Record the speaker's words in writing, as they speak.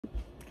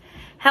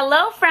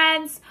Hello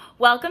friends,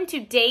 welcome to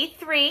day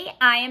 3.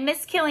 I am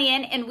Miss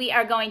Killian and we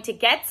are going to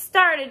get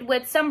started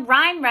with some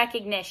rhyme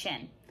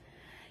recognition.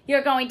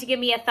 You're going to give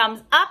me a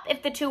thumbs up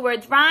if the two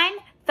words rhyme,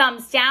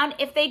 thumbs down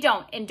if they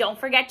don't, and don't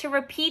forget to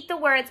repeat the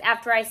words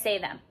after I say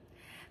them.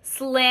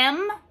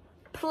 Slim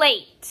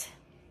plate,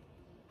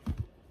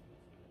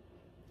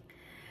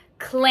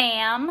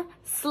 clam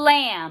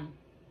slam,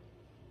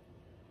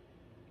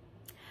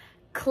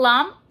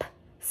 clump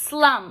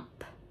slump,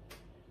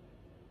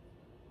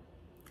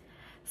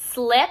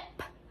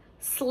 slip,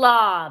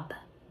 slob,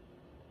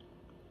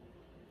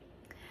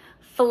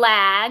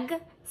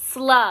 flag,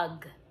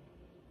 slug,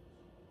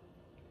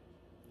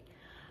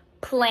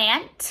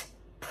 plant,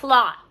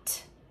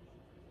 plot,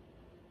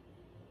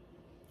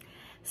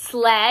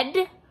 sled,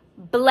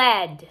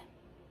 bled,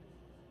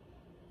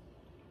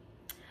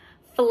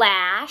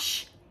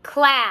 flash,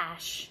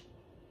 clash,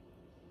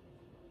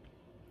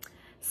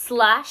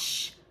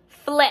 slush,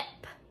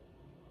 flip,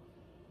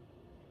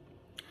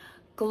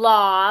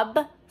 glob,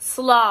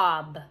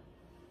 slob.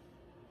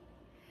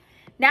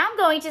 Now I'm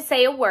going to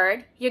say a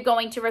word. You're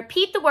going to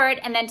repeat the word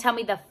and then tell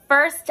me the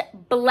first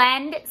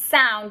blend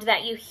sound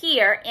that you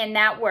hear in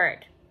that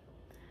word.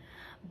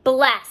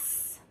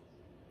 Bless,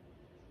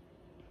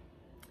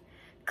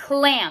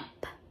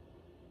 clamp,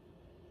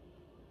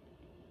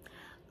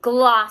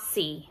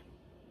 glossy,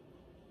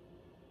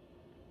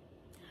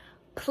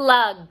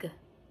 plug,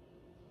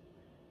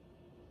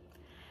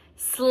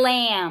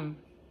 slam,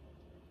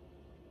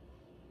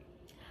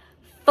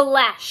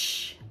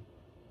 flesh,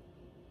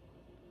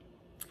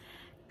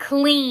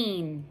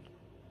 clean,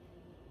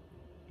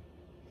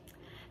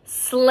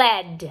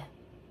 sled,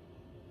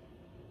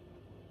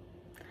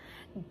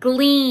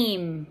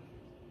 gleam,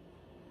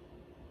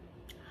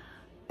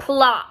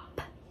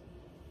 plop.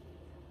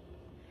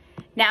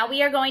 Now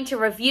we are going to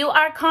review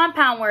our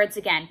compound words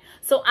again.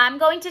 So I'm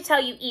going to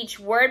tell you each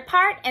word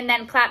part and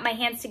then clap my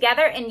hands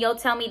together and you'll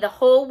tell me the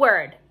whole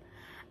word.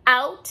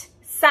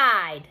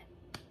 Outside,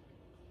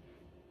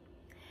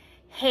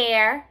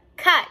 hair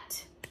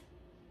cut,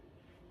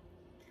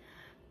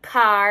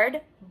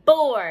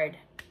 cardboard,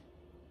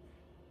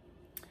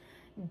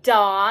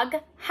 dog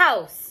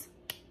house,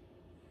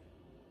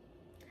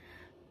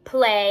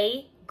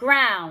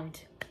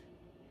 playground,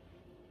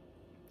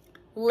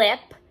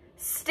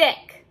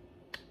 lipstick,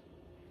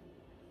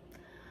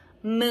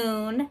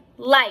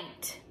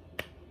 moonlight,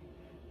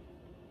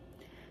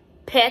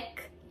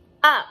 pick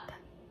up,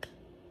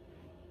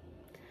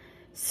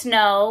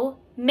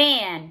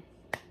 snowman,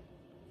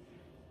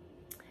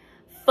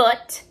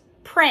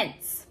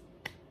 footprints.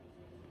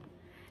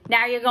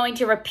 Now you're going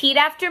to repeat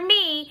after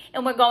me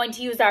and we're going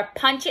to use our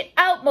punch it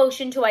out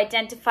motion to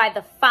identify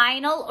the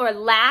final or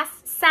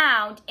last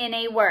sound in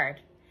a word.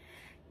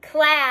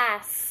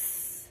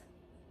 Class,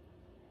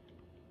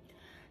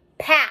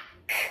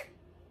 pack,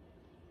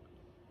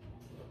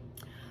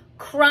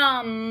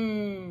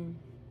 crumb,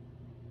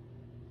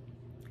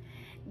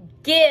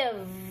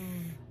 give,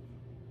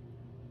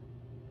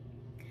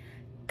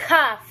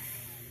 cuff,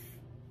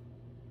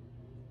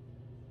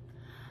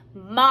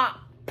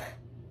 mop,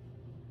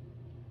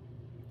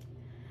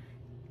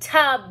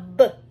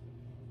 tub,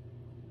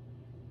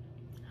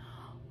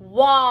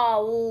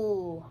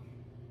 wall,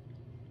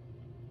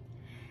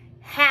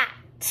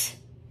 hat,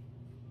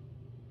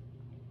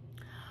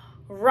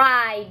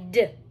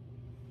 ride.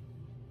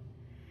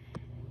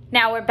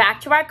 Now we're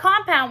back to our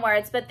compound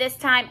words, but this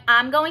time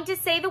I'm going to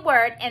say the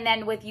word and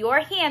then with your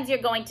hands you're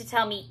going to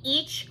tell me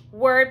each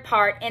word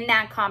part in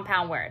that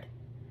compound word.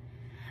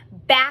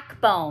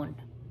 Backbone,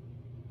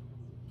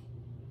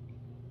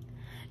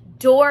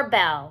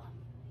 doorbell,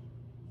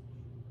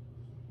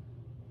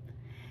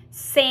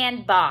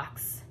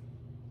 sandbox,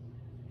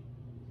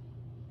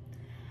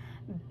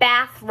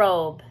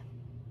 bathrobe,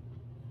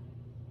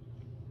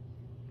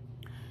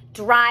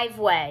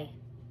 driveway,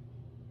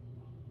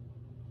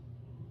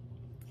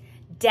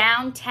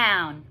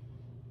 downtown,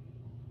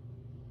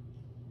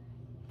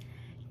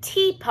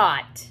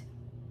 teapot,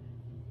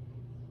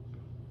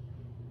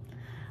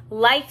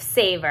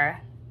 lifesaver,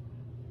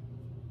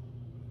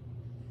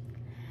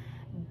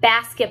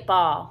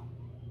 basketball,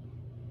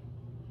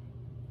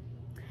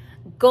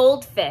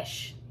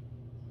 goldfish.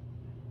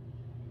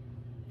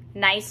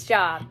 Nice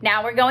job.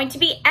 Now we're going to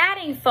be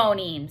adding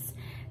phonemes.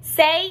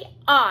 Say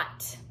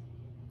ought.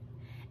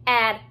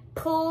 Add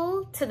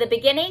pull to the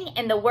beginning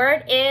and the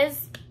word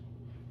is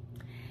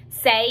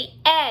say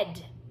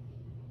ed.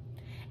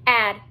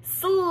 Add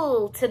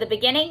sl to the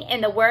beginning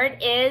and the word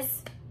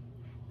is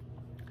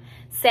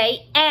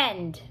say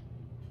end.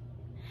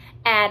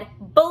 Add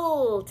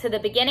bull to the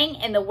beginning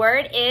and the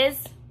word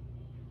is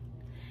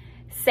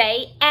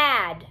say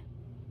add.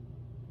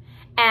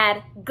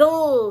 Add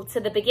gull to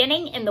the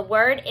beginning and the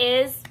word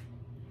is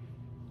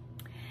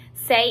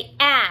say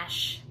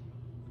ash.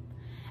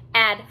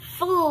 Add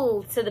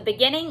fool to the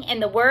beginning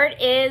and the word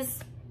is,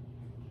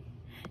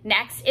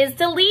 next is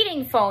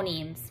deleting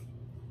phonemes.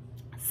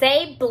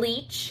 Say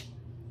bleach.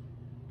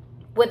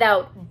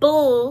 Without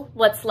bull,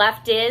 what's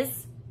left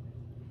is,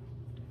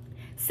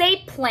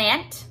 say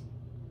plant.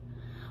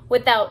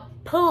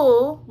 Without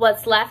pool,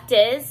 what's left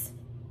is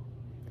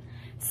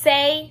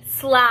say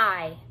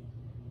sly.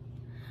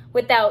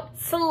 Without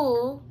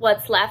sl,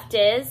 what's left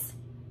is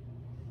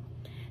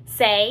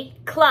say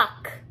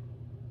cluck.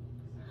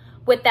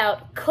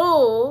 Without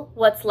cool,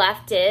 what's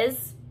left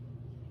is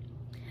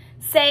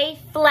say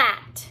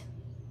flat.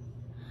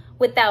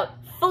 Without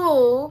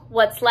fool,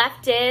 what's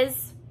left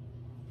is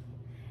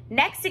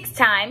next it's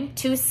time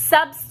to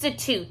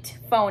substitute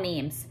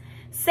phonemes.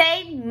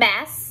 Say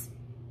mess.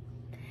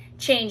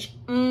 Change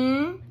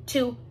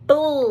to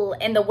bull,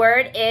 and the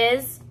word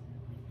is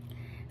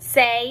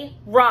say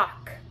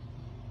rock.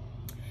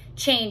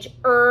 Change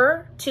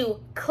to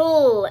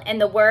cool,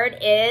 and the word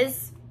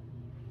is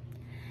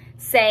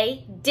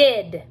say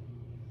did.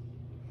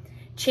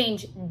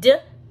 Change d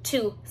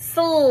to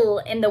sul,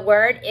 and the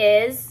word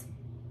is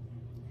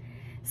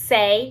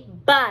say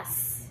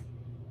bus.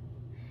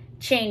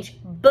 Change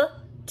b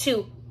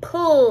to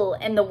pull,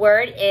 and the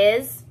word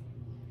is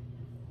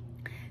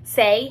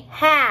say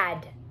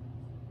had.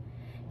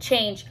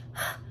 Change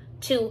h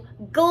to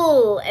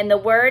ghoul, and the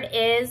word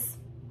is.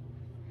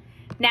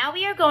 Now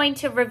we are going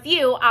to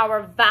review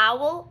our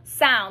vowel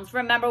sounds.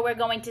 Remember, we're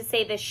going to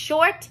say the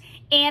short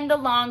and the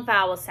long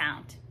vowel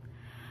sound.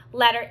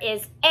 Letter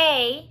is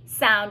A,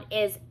 sound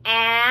is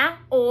A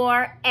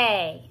or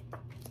A.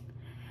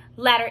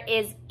 Letter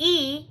is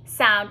E,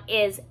 sound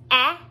is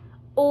E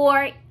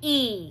or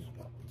E.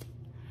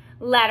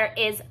 Letter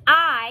is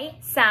I,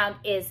 sound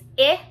is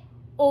I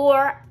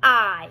or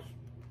I.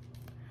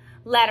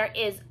 Letter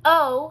is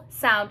O,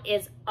 sound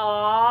is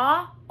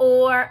A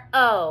or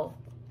O.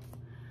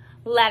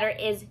 Letter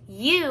is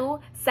U,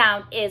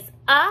 sound is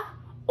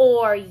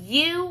or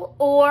U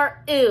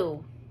or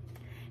U.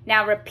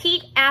 Now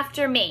repeat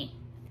after me.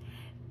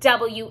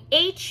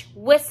 W-H,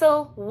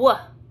 whistle, w.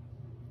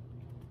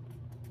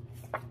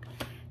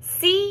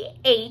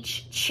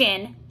 C-H,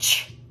 chin,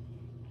 ch.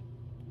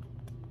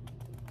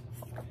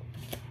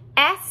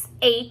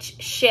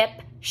 S-H, ship,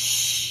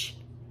 sh.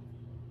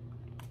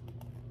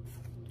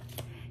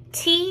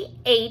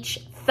 T-H,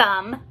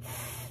 thumb,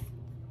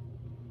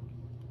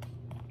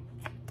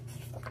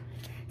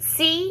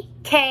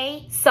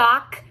 C-K,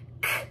 sock,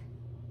 k.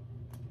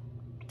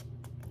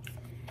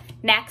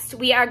 Next,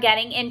 we are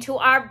getting into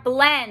our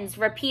blends.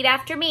 Repeat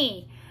after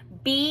me.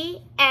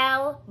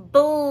 B-L,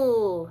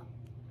 bull.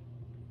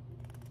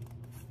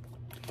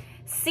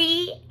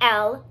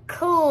 C-L,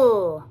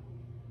 cool.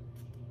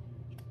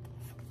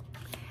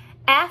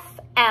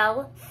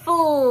 F-L,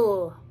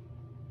 fool.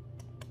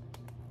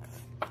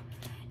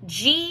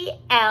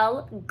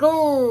 G-L,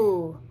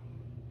 ghoul.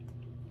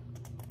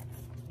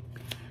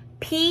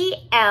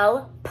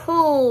 P-L,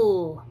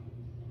 pool.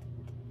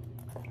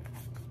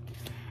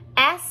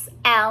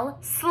 S-L,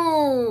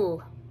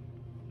 slool.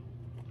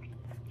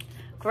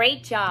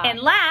 Great job. And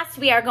last,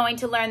 we are going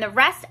to learn the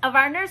rest of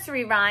our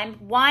nursery rhyme.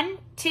 1,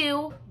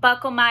 2,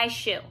 buckle my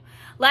shoe.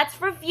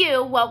 Let's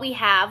review what we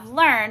have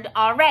learned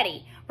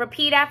already.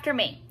 Repeat after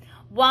me.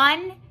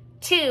 1,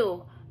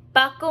 2,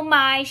 buckle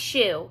my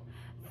shoe.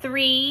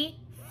 3,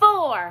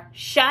 4,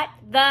 shut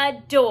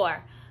the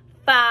door.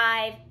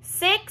 5,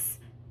 6,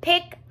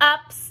 pick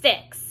up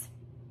sticks.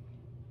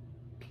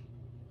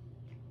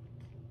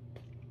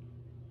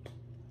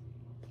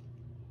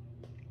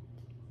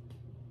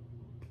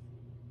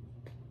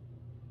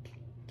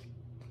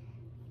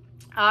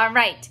 All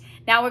right,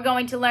 now we're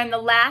going to learn the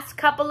last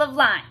couple of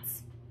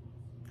lines.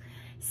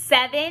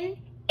 7,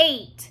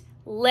 8,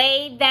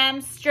 lay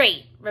them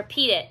straight.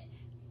 Repeat it.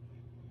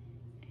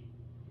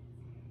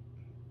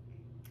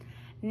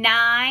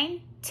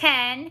 9,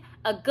 10,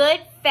 a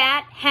good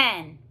fat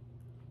hen.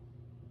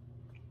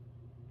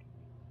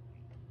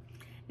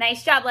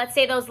 Nice job. Let's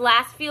say those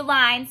last few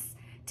lines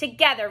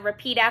together.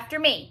 Repeat after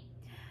me.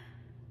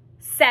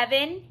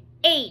 7,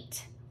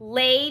 8,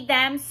 lay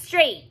them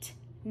straight.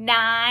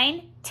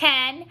 9,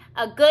 10,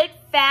 a good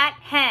fat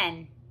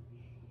hen.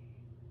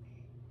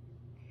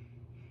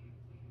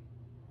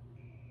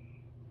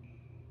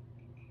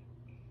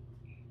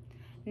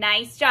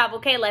 Nice job.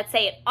 Okay, let's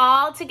say it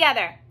all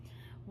together.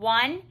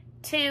 1,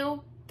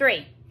 2,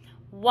 3.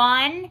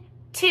 1,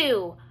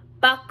 2,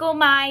 buckle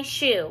my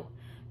shoe.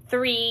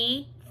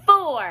 3,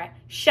 4,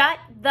 shut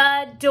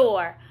the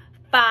door.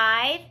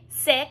 5,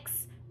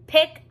 6,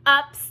 pick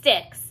up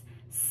sticks.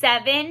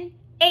 7,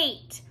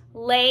 8,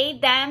 lay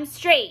them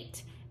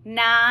straight.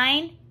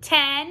 9,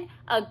 10,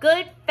 a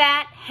good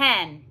fat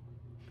hen.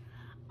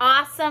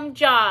 Awesome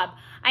job.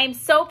 I am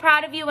so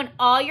proud of you and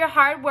all your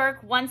hard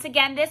work once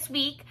again this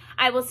week.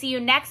 I will see you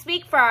next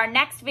week for our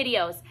next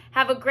videos.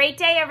 Have a great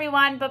day,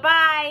 everyone.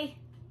 Bye-bye.